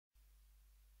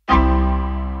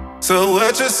So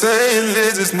what you're saying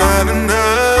is it's not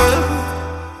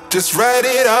enough. Just write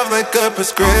it off like a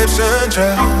prescription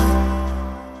drug.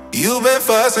 You've been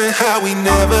fussing how we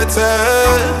never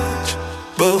touch,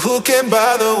 but who can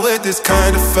bother with this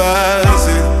kind of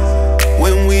fussing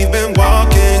when we've been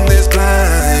walking this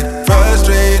blind?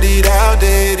 Frustrated,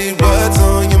 outdated, what's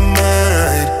on your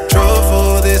mind? Drove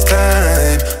for this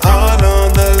time, all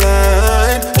on the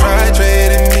line. Try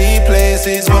trading me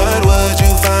places, what would you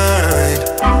find?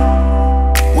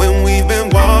 When we've been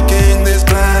walking this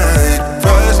blind,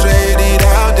 frustrated,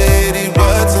 outdated,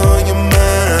 what's on your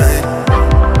mind?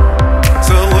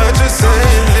 So what you're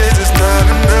saying is it's not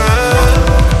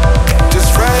enough.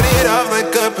 Just write it off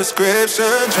like a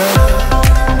prescription drug.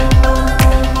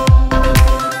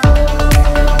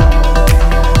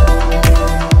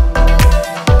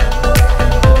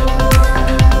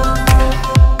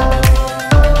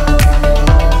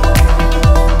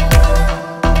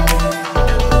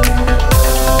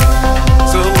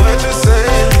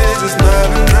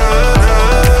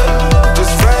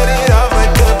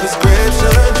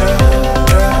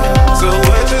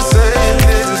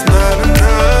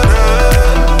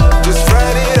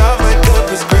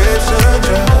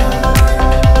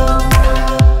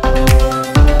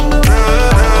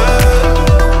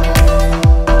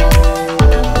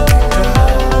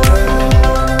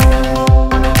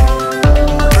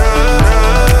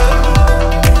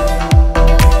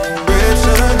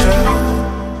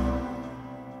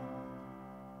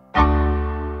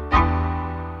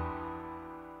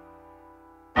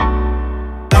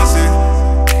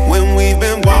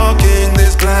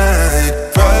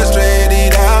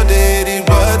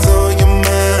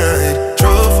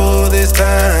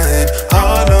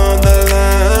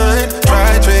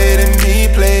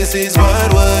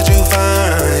 What would you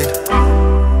find?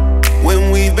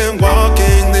 When we've been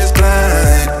walking this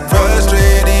blind,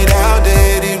 frustrated,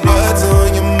 outdated, what's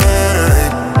on your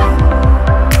mind?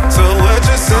 So what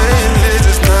you're saying is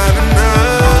it's not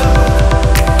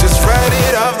enough. Just write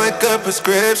it off like a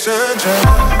prescription drug.